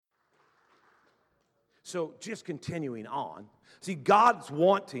So just continuing on. See, God's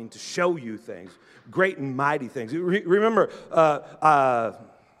wanting to show you things, great and mighty things. Remember,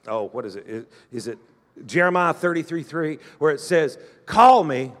 what is it? Is it Jeremiah 33:3, where it says, call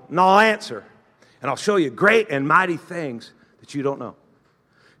me and I'll answer, and I'll show you great and mighty things that you don't know.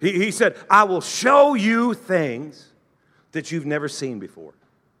 He said, I will show you things that you've never seen before.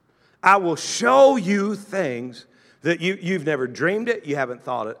 I will show you things that you've never dreamed it, you haven't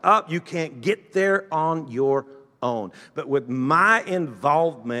thought it up, you can't get there on your own. But with my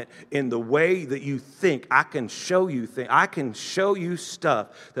involvement in the way that you think, I can show you things. I can show you stuff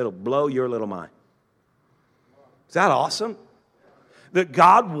that'll blow your little mind. Is that awesome? That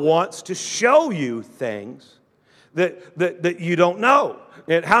God wants to show you things that you don't know.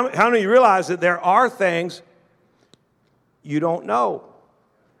 And how many of you realize that there are things you don't know?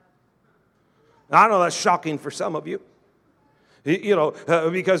 I know that's shocking for some of you.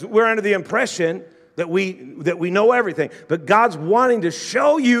 Because we're under the impression that we know everything. But God's wanting to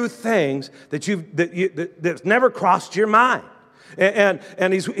show you things that's never crossed your mind.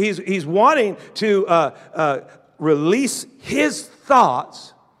 And he's wanting to release his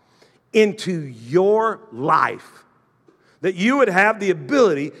thoughts into your life. That you would have the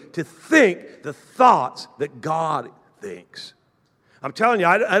ability to think the thoughts that God thinks. I'm telling you,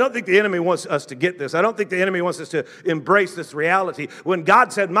 I don't think the enemy wants us to get this. I don't think the enemy wants us to embrace this reality. When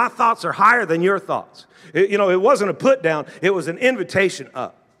God said, my thoughts are higher than your thoughts. It wasn't a put down. It was an invitation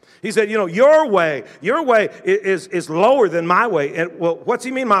up. He said, your way is lower than my way. And well, what's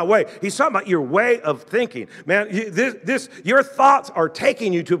he mean my way? He's talking about your way of thinking. Man, your thoughts are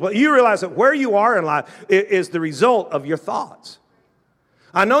taking you to a place. You realize that where you are in life is the result of your thoughts.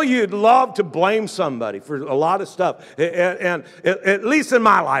 I know you'd love to blame somebody for a lot of stuff. And at least in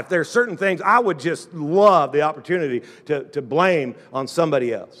my life, there are certain things I would just love the opportunity to blame on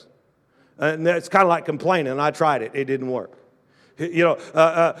somebody else. And it's kind of like complaining. I tried it. It didn't work.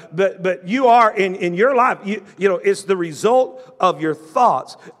 But you are in your life, it's the result of your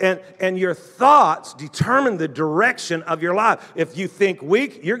thoughts. And your thoughts determine the direction of your life. If you think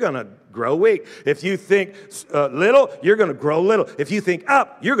weak, you're going to grow weak. If you think little, you're going to grow little. If you think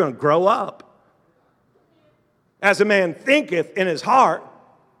up, you're going to grow up. As a man thinketh in his heart,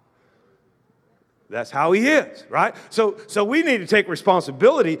 that's how he is, right? So we need to take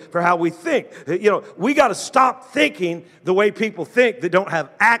responsibility for how we think. We got to stop thinking the way people think that don't have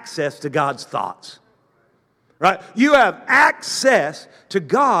access to God's thoughts, right? You have access to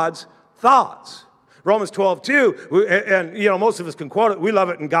God's thoughts. Romans 12:2, and most of us can quote it. We love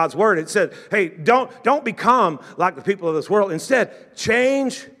it in God's word. It said, hey, don't become like the people of this world. Instead,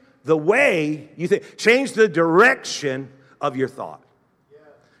 change the way you think. Change the direction of your thought.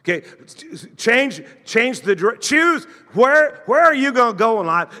 Okay, change the direction. Choose where are you going to go in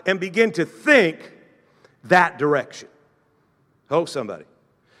life and begin to think that direction. Oh, somebody.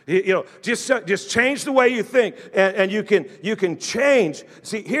 Just change the way you think, and you can change.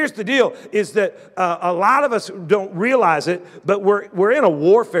 See, here's the deal: is that a lot of us don't realize it, but we're in a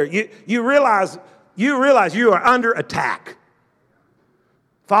warfare. You realize you are under attack.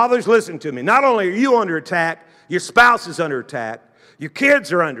 Fathers, listen to me. Not only are you under attack, your spouse is under attack. Your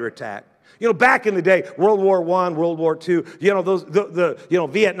kids are under attack. Back in the day, World War I, World War II,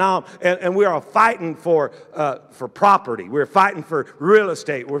 Vietnam, and we are fighting for property. We're fighting for real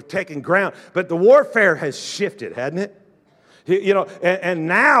estate. We're taking ground. But the warfare has shifted, hasn't it? And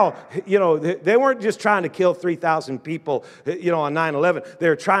now, they weren't just trying to kill 3,000 people, on 9/11. They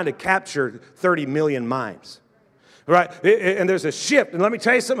were trying to capture 30 million minds. Right? And there's a shift. And let me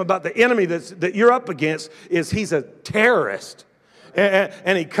tell you something about the enemy that you're up against is he's a terrorist.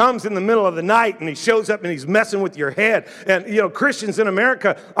 And he comes in the middle of the night and he shows up and he's messing with your head. And, Christians in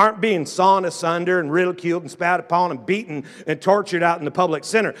America aren't being sawn asunder and ridiculed and spat upon and beaten and tortured out in the public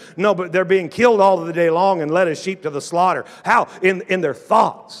center. No, but they're being killed all of the day long and led as sheep to the slaughter. How? In their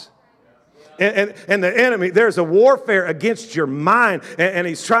thoughts. And the enemy, there's a warfare against your mind. And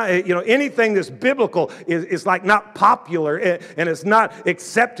he's trying, anything that's biblical is like not popular and it's not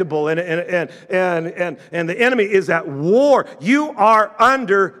acceptable. And the enemy is at war. You are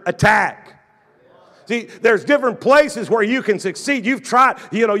under attack. See, there's different places where you can succeed. You've tried,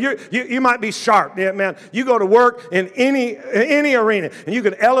 you might be sharp. Yeah, man, you go to work in any arena and you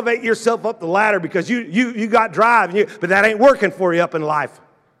can elevate yourself up the ladder because you got drive, but that ain't working for you up in life.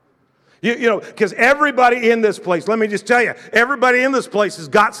 Because everybody in this place, let me just tell you, everybody in this place has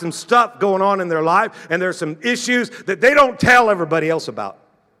got some stuff going on in their life, and there's some issues that they don't tell everybody else about.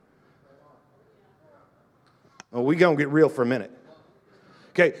 Well, we're going to get real for a minute.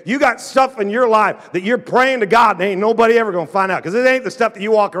 Okay, you got stuff in your life that you're praying to God and ain't nobody ever going to find out because it ain't the stuff that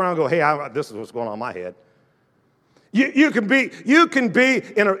you walk around and go, hey, this is what's going on in my head. You can be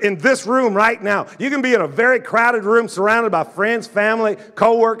in this room right now. You can be in a very crowded room surrounded by friends, family,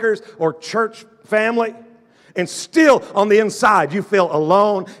 co-workers, or church family, and still on the inside you feel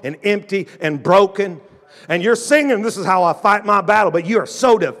alone and empty and broken. And you're singing, this is how I fight my battle, but you are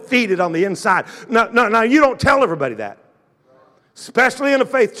so defeated on the inside. No, you don't tell everybody that. Especially in a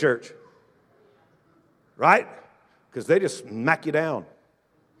faith church. Right? Because they just smack you down.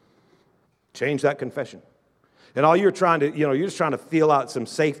 Change that confession. And all you're trying to, you're just trying to feel out some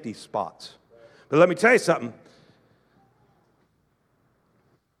safety spots. But let me tell you something.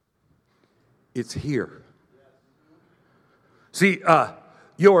 It's here. See,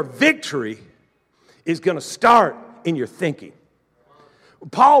 your victory is going to start in your thinking.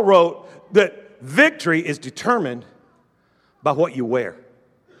 Paul wrote that victory is determined by what you wear.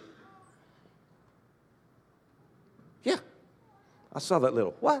 Yeah, I saw that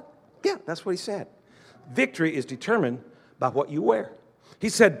little, what? Yeah, that's what he said. Victory is determined by what you wear. He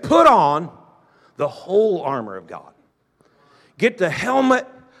said, put on the whole armor of God. Get the helmet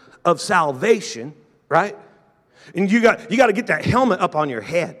of salvation, right? And you got to get that helmet up on your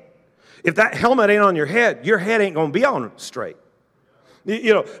head. If that helmet ain't on your head ain't going to be on straight.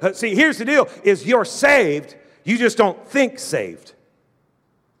 See, here's the deal, is you're saved, you just don't think saved.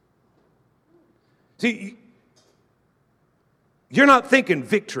 See, you're not thinking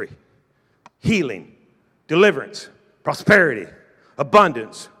victory, healing, deliverance, prosperity,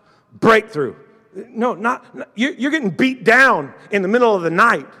 abundance, breakthrough. No, you're getting beat down in the middle of the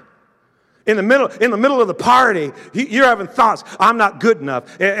night. In the middle of the party, you're having thoughts. I'm not good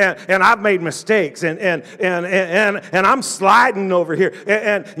enough, and I've made mistakes, and I'm sliding over here,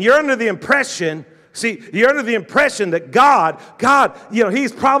 and you're under the impression. See, you're under the impression that God,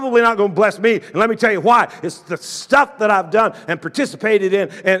 He's probably not going to bless me. And let me tell you why. It's the stuff that I've done and participated in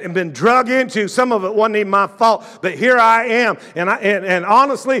and been drug into. Some of it wasn't even my fault, but here I am. And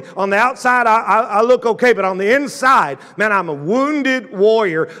honestly, on the outside, I look okay, but on the inside, man, I'm a wounded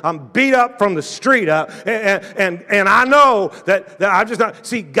warrior. I'm beat up from the street up, and I know that I'm just not.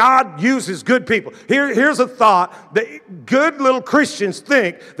 See, God uses good people. Here's a thought that good little Christians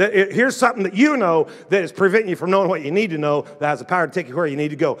think that here's something that you know that is preventing you from knowing what you need to know, that has the power to take you where you need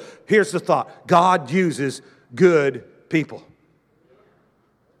to go. Here's the thought. God uses good people.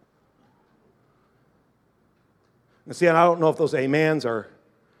 And see, and I don't know if those amens are,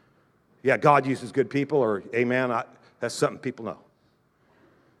 yeah, God uses good people, or amen, that's something people know.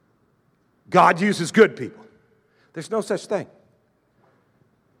 God uses good people. There's no such thing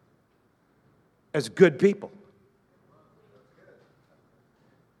as good people.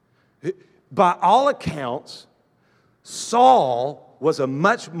 By all accounts, Saul was a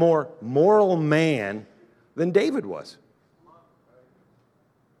much more moral man than David was.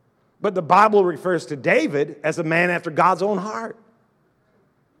 But the Bible refers to David as a man after God's own heart.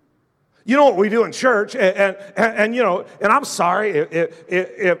 You know what we do in church, and I'm sorry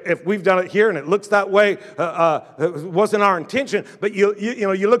if we've done it here and it looks that way. It wasn't our intention, but you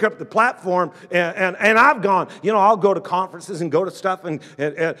look up the platform, and I've gone. I'll go to conferences and go to stuff and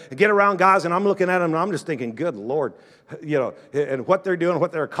get around guys, and I'm looking at them and I'm just thinking, good Lord, and what they're doing,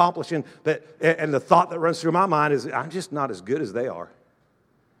 what they're accomplishing. And the thought that runs through my mind is, I'm just not as good as they are.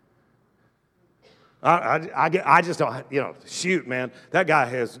 I just don't, shoot, man, that guy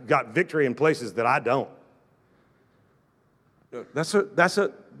has got victory in places that I don't. That's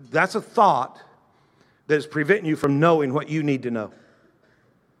a thought that is preventing you from knowing what you need to know.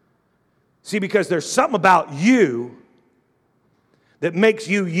 See, because there's something about you that makes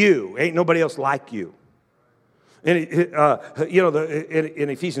you you. Ain't nobody else like you. And in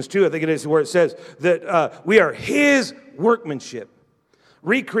Ephesians 2, I think it is where it says that we are His workmanship.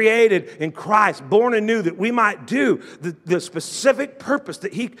 Recreated in Christ, born anew, that we might do the specific purpose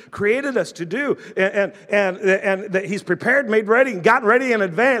that He created us to do, and that He's prepared, made ready, and gotten ready in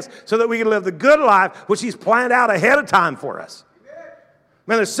advance so that we can live the good life which He's planned out ahead of time for us.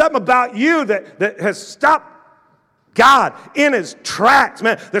 Man, there's something about you that has stopped God in His tracks.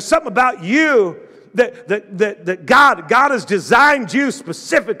 Man, there's something about you that God has designed you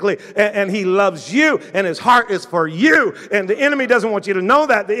specifically, and He loves you, and His heart is for you. And the enemy doesn't want you to know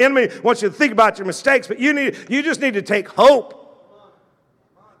that. The enemy wants you to think about your mistakes, but you just need to take hope.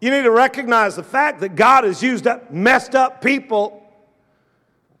 You need to recognize the fact that God has used up messed up people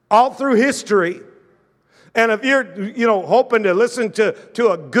all through history. And if you're hoping to listen to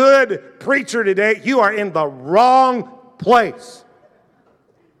a good preacher today, you are in the wrong place.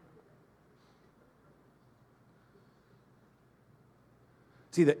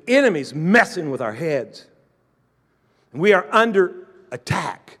 See, the enemy's messing with our heads. And we are under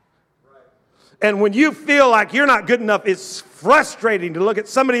attack. And when you feel like you're not good enough, it's frustrating to look at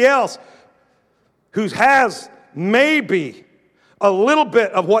somebody else who has maybe a little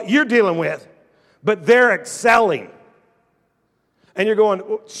bit of what you're dealing with, but they're excelling. And you're going,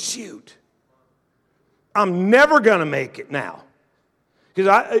 oh, shoot, I'm never going to make it now.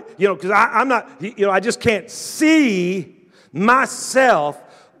 Because I'm not, I just can't see myself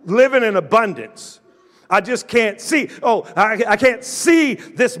living in abundance. I just can't see. I can't see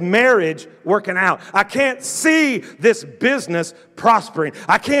this marriage working out. I can't see this business prospering.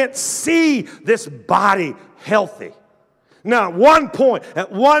 I can't see this body healthy. Now, at one point, I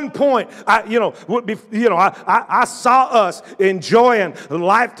saw us enjoying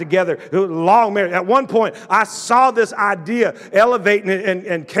life together, long marriage. At one point, I saw this idea elevating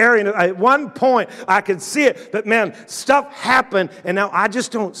and carrying it. At one point, I could see it, but man, stuff happened, and now I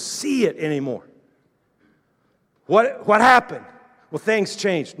just don't see it anymore. What happened? Well, things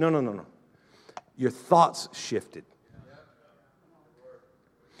changed. No. Your thoughts shifted.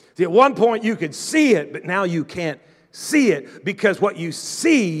 See, at one point, you could see it, but now you can't see it, because what you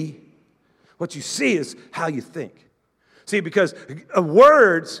see is how you think. See, because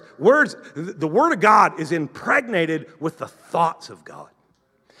words, the Word of God is impregnated with the thoughts of God.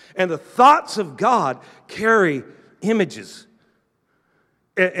 And the thoughts of God carry images.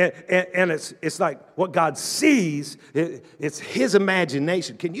 And it's like what God sees, it's His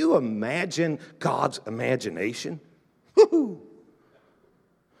imagination. Can you imagine God's imagination? Woo-hoo.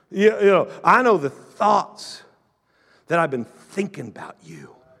 I know the thoughts that I've been thinking about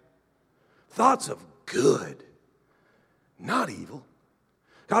you. Thoughts of good, not evil.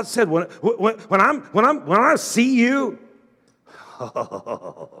 God said, when I see you,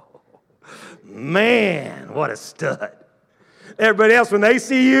 oh, man, what a stud. Everybody else, when they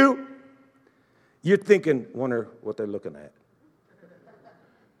see you, you're thinking, wonder what they're looking at.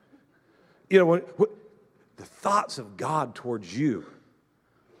 The thoughts of God towards you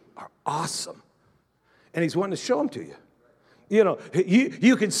are awesome. And He's wanting to show them to you.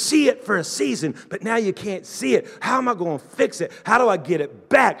 You can see it for a season, but now you can't see it. How am I going to fix it? How do I get it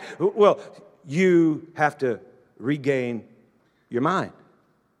back? Well, you have to regain your mind,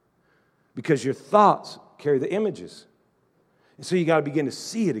 because your thoughts carry the images. And so you got to begin to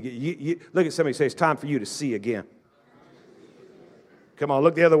see it again. Look at somebody and say, it's time for you to see again. Come on,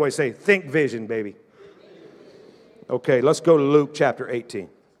 look the other way. Say, think vision, baby. Okay, let's go to Luke chapter 18.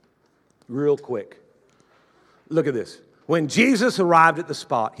 Real quick. Look at this. When Jesus arrived at the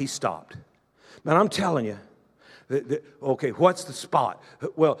spot, He stopped. Man, I'm telling you, okay, what's the spot?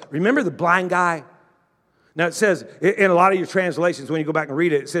 Well, remember the blind guy? Now, it says, in a lot of your translations, when you go back and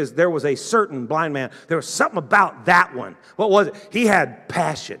read it, it says there was a certain blind man. There was something about that one. What was it? He had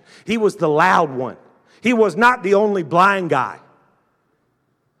passion. He was the loud one. He was not the only blind guy.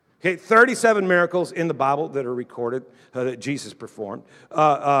 Okay, 37 miracles in the Bible that are recorded that Jesus performed.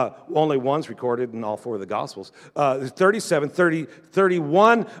 Only one's recorded in all four of the Gospels.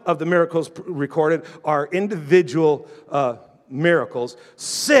 31 of the miracles recorded are individual miracles.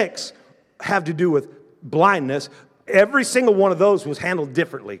 6 have to do with blindness. Every single one of those was handled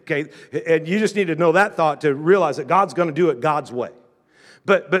differently, okay? And you just need to know that thought to realize that God's going to do it God's way.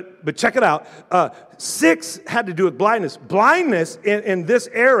 But check it out. 6 had to do with blindness. Blindness in this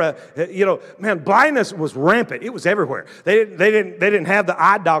era, blindness was rampant. It was everywhere. They didn't have the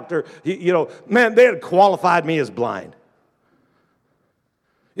eye doctor. They had qualified me as blind.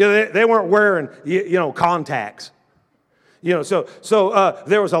 They weren't wearing contacts. So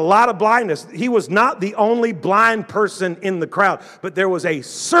there was a lot of blindness. He was not the only blind person in the crowd, but there was a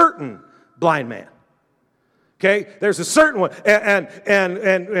certain blind man. Okay, there's a certain one, and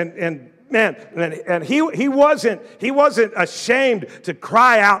he wasn't ashamed to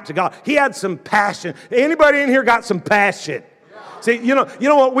cry out to God. He had some passion. Anybody in here got some passion? See, you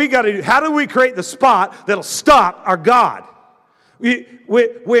know what we got to do? How do we create the spot that'll stop our God? You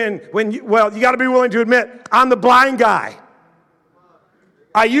got to be willing to admit, I'm the blind guy.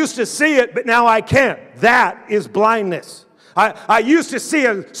 I used to see it, but now I can't. That is blindness. I used to see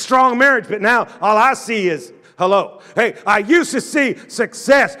a strong marriage, but now all I see is hello. Hey, I used to see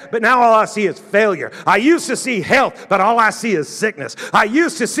success, but now all I see is failure. I used to see health, but all I see is sickness. I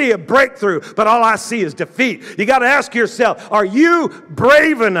used to see a breakthrough, but all I see is defeat. You got to ask yourself, are you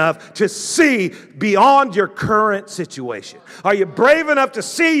brave enough to see beyond your current situation? Are you brave enough to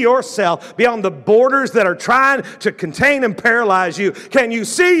see yourself beyond the borders that are trying to contain and paralyze you? Can you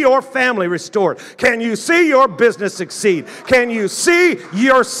see your family restored? Can you see your business succeed? Can you see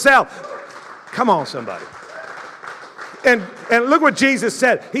yourself? Come on, somebody. And look what Jesus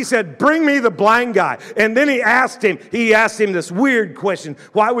said. He said, bring me the blind guy. And then he asked him this weird question.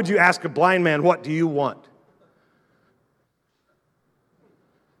 Why would you ask a blind man, what do you want?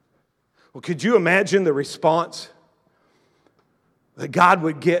 Well, could you imagine the response that God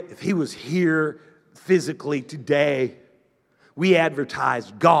would get if he was here physically today? We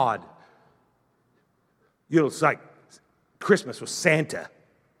advertised God. It's like Christmas with Santa.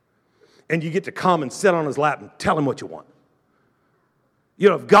 And you get to come and sit on his lap and tell him what you want.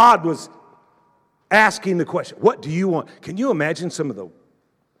 If God was asking the question, what do you want? Can you imagine some of the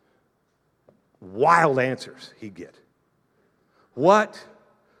wild answers he'd get? What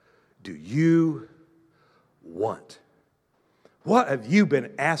do you want? What have you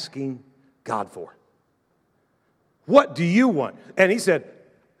been asking God for? What do you want? And he said,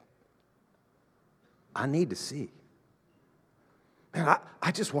 I need to see. Man,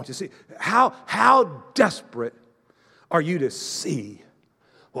 I just want to see. How desperate are you to see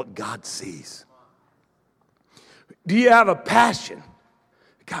what God sees? Do you have a passion?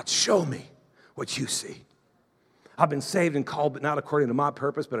 God, show me what you see. I've been saved and called, but not according to my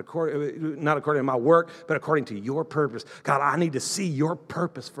purpose, not according to my work, but according to your purpose. God, I need to see your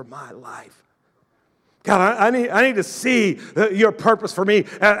purpose for my life. God, I need to see your purpose for me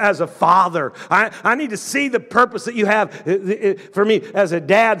as a father. I need to see the purpose that you have for me as a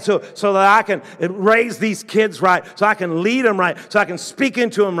dad so that I can raise these kids right, so I can lead them right, so I can speak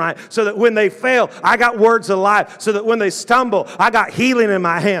into them right, so that when they fail, I got words of life, so that when they stumble, I got healing in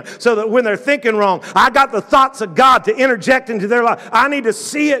my hand, so that when they're thinking wrong, I got the thoughts of God to interject into their life. I need to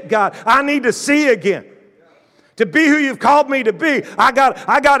see it, God. I need to see again. To be who you've called me to be, I got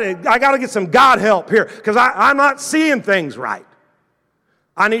to get some God help here because I'm not seeing things right.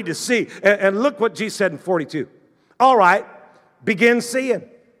 I need to see. And look what Jesus said in 42. All right, begin seeing.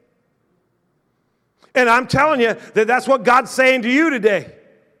 And I'm telling you that that's what God's saying to you today.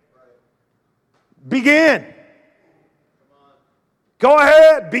 Begin. Go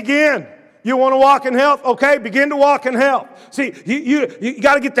ahead, begin. You want to walk in health? Okay, begin to walk in health. See, you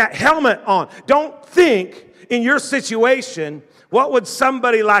got to get that helmet on. Don't think in your situation, what would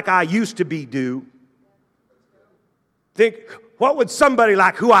somebody like I used to be do? Think, what would somebody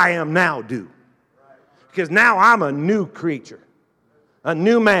like who I am now do? Because now I'm a new creature, a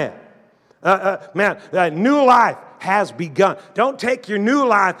new man. A new life has begun. Don't take your new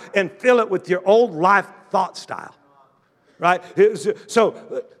life and fill it with your old life thought style. Right?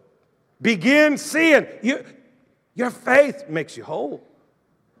 So begin seeing. Your faith makes you whole.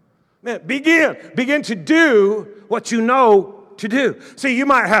 Man, begin to do what you know to do. See, you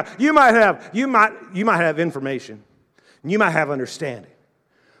might have information, and you might have understanding,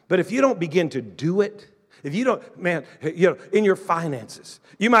 but if you don't begin to do it, if you don't, in your finances,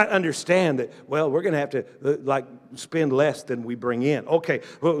 you might understand that. Well, we're going to have to spend less than we bring in. Okay,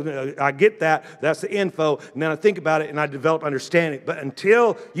 well, I get that. That's the info, and then I think about it and I develop understanding. But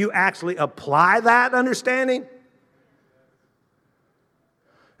until you actually apply that understanding.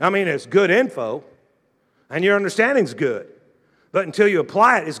 It's good info, and your understanding's good. But until you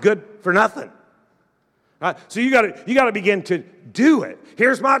apply it, it's good for nothing. Right? So you got to begin to do it.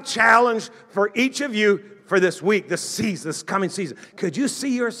 Here's my challenge for each of you for this week, this coming season. Could you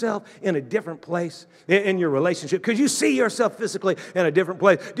see yourself in a different place in your relationship? Could you see yourself physically in a different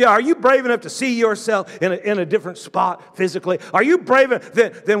place? Are you brave enough to see yourself in a different spot physically? Are you brave enough?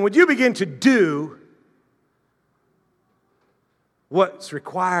 Then would you begin to do what's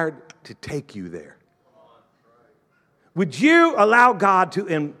required to take you there? Would you allow God to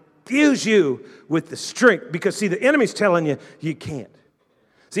infuse you with the strength? Because, see, the enemy's telling you you can't.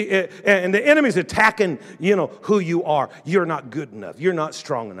 See, and the enemy's attacking, who you are. You're not good enough. You're not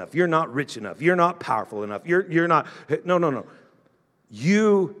strong enough. You're not rich enough. You're not powerful enough. You're not. No.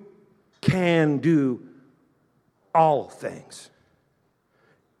 You can do all things.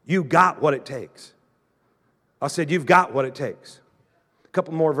 You got what it takes. I said, you've got what it takes. A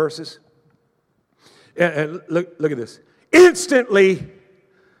couple more verses. And look at this. Instantly,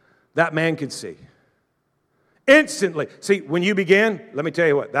 that man could see. Instantly. See, when you begin, let me tell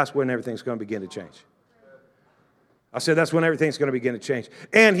you what, that's when everything's going to begin to change. I said that's when everything's going to begin to change.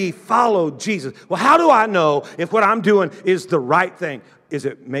 And he followed Jesus. Well, how do I know if what I'm doing is the right thing? Is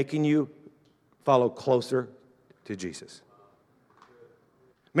it making you follow closer to Jesus?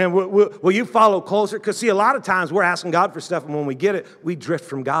 Man, will you follow closer? Because, see, a lot of times we're asking God for stuff, and when we get it, we drift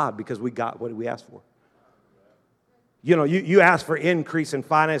from God because we got what we asked for. You ask for increase in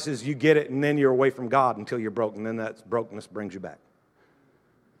finances, you get it, and then you're away from God until you're broke, and then that brokenness brings you back.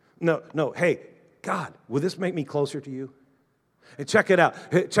 No, hey, God, will this make me closer to you? And check it out.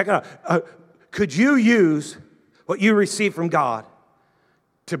 Could you use what you receive from God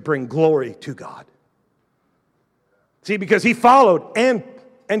to bring glory to God. See, because he followed and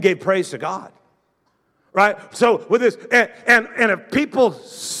gave praise to God. Right? So with this, and if people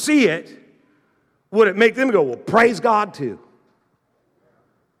see it, would it make them go, well, praise God too?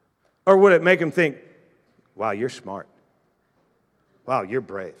 Or would it make them think, wow, you're smart. Wow, you're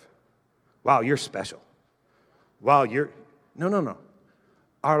brave. Wow, you're special. Wow, you're... No.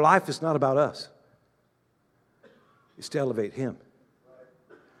 Our life is not about us. It's to elevate him.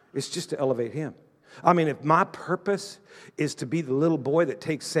 It's just to elevate him. I mean, if my purpose is to be the little boy that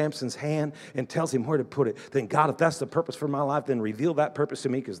takes Samson's hand and tells him where to put it, then God, if that's the purpose for my life, then reveal that purpose to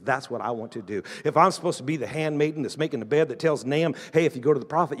me, because that's what I want to do. If I'm supposed to be the handmaiden that's making the bed that tells Nahum, hey, if you go to the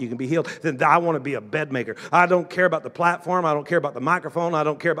prophet, you can be healed, then I want to be a bed maker. I don't care about the platform. I don't care about the microphone. I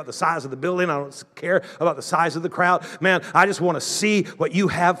don't care about the size of the building. I don't care about the size of the crowd. Man, I just want to see what you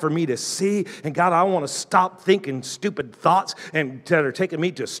have for me to see. And God, I want to stop thinking stupid thoughts and that are taking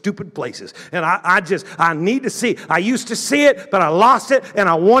me to stupid places. And I need to see. I used to see it, but I lost it, and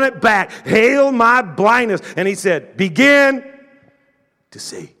I want it back. Hail my blindness. And he said, begin to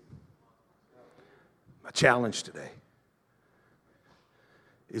see. My challenge today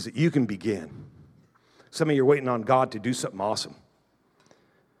is that you can begin. Some of you are waiting on God to do something awesome.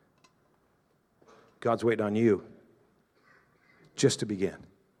 God's waiting on you just to begin.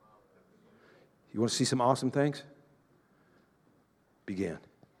 You want to see some awesome things? Begin.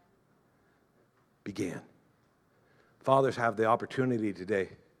 Begin. Fathers have the opportunity today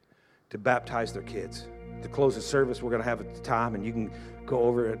to baptize their kids. To close the service, we're going to have a time, and you can go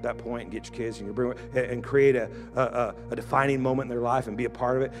over at that point and get your kids, and you bring and create a defining moment in their life and be a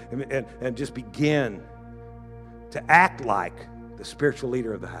part of it, and just begin to act like the spiritual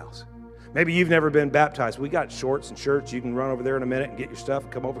leader of the house. Maybe you've never been baptized. We got shorts and shirts. You can run over there in a minute and get your stuff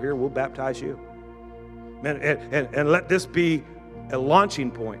and come over here, and we'll baptize you. And let this be a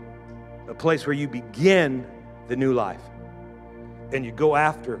launching point, a place where you begin the new life and you go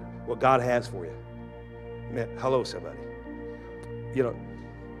after what God has for you. Man, hello, somebody. You know,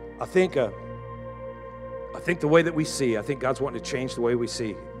 I think the way that we see, I think God's wanting to change the way we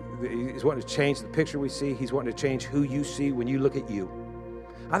see. He's wanting to change the picture we see. He's wanting to change who you see when you look at you.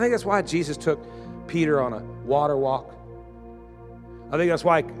 I think that's why Jesus took Peter on a water walk. I think that's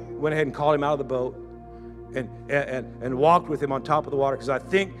why he went ahead and called him out of the boat and walked with him on top of the water, because I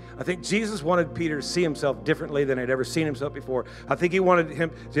think Jesus wanted Peter to see himself differently than he'd ever seen himself before. I think he wanted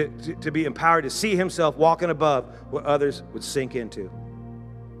him to be empowered to see himself walking above what others would sink into.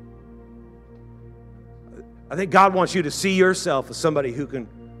 I think God wants you to see yourself as somebody who can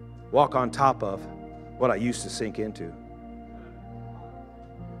walk on top of what I used to sink into.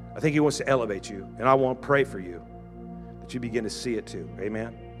 I think he wants to elevate you, and I want to pray for you that you begin to see it too.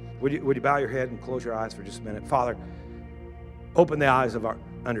 Amen. Would you bow your head and close your eyes for just a minute? Father, open the eyes of our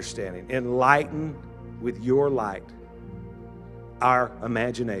understanding. Enlighten with your light our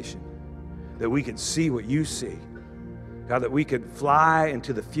imagination, that we can see what you see. God, that we could fly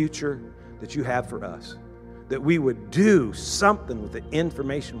into the future that you have for us. That we would do something with the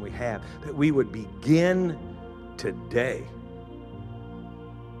information we have. That we would begin today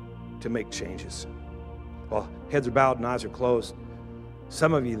to make changes. While heads are bowed and eyes are closed,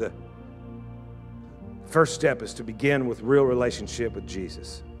 some of you, the first step is to begin with real relationship with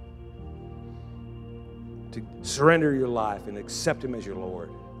Jesus. To surrender your life and accept him as your Lord.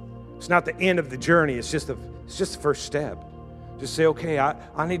 It's not the end of the journey. It's just the first step. Just say, okay,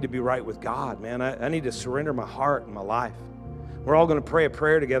 I need to be right with God, man. I need to surrender my heart and my life. We're all going to pray a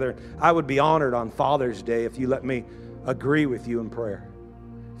prayer together. I would be honored on Father's Day if you let me agree with you in prayer.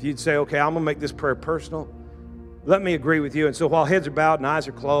 If you'd say, okay, I'm going to make this prayer personal. Let me agree with you. And so while heads are bowed and eyes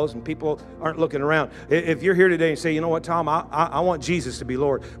are closed and people aren't looking around, if you're here today and say, you know what, Thom, I want Jesus to be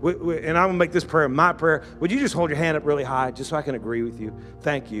Lord, and I'm going to make this prayer my prayer, would you just hold your hand up really high just so I can agree with you?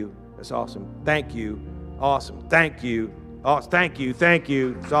 Thank you. That's awesome. Thank you. Awesome. Thank you. Awesome. Thank you. Thank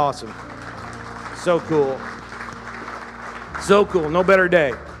you. It's awesome. So cool. So cool. No better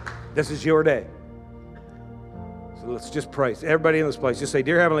day. This is your day. So let's just pray. Everybody in this place, just say,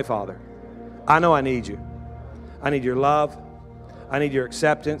 Dear Heavenly Father, I know I need you. I need your love. I need your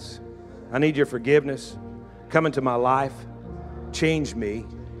acceptance. I need your forgiveness. Come into my life. Change me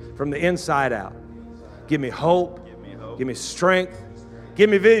from the inside out. Give me hope. Give me strength. Give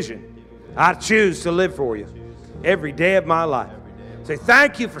me vision. I choose to live for you every day of my life. Say,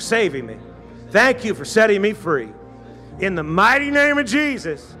 thank you for saving me. Thank you for setting me free. In the mighty name of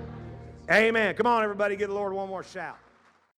Jesus, amen. Come on, everybody, give the Lord one more shout.